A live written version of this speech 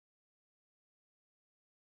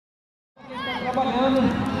trabalhando,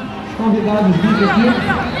 os convidados vindo aqui.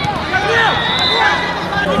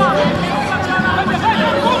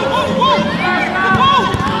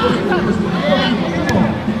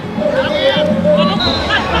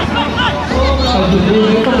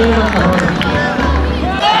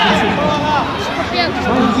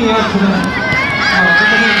 Mais 500, né?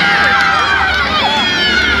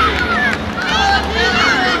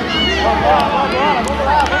 Vamos lá.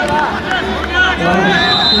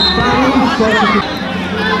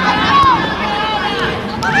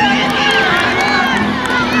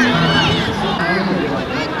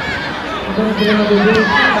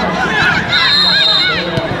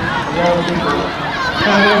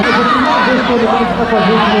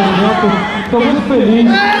 Estou muito feliz.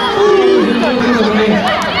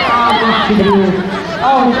 A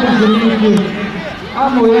a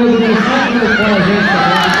Moeda que sempre com a gente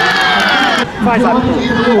também. Faz rápido.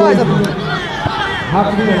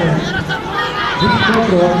 Rápido.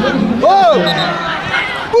 24 horas.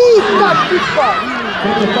 Puta que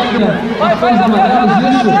pariu! Vai,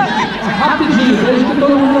 rapidinho, desde que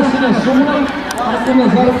todo mundo assine a súmula, para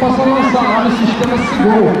começar eu posso lançar lá no sistema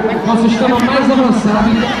SIGOL, que é o sistema mais avançado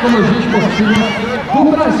em tecnologia esportiva do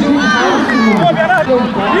Brasil.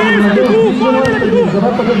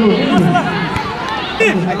 Vai fazer joguinho?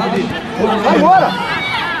 Vai embora!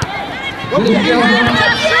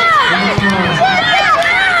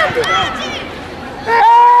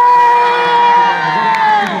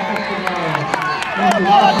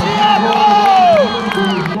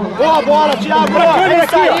 Boa bola, Thiago! É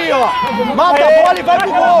isso aí, ó! Mata a bola e vai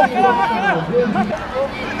pro gol!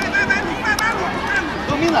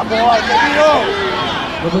 Domina a bola, Gabriel!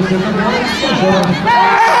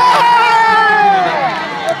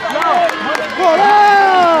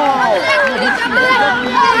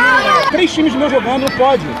 Três times meus jogando, não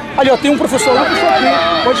pode. Ali, ó, tem um professor lá que está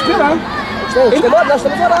aqui. Pode esperar. Nós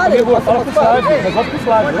estamos no horário. Fala com o Flávio. Resolve com o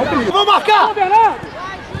Flávio. Vamos marcar!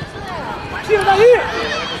 Tira daí!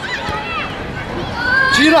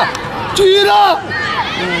 Tira! Tira!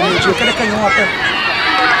 Eu quero canhota.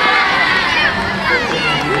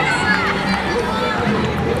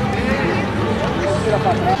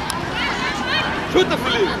 Chuta,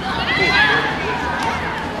 Felipe!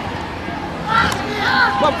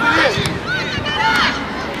 Vamos, Felipe!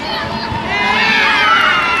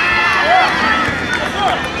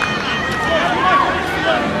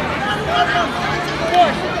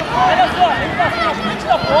 Olha só, ele passou na frente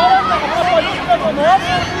da bola, atrapalhou o campeonato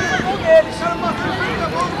e pegou eles.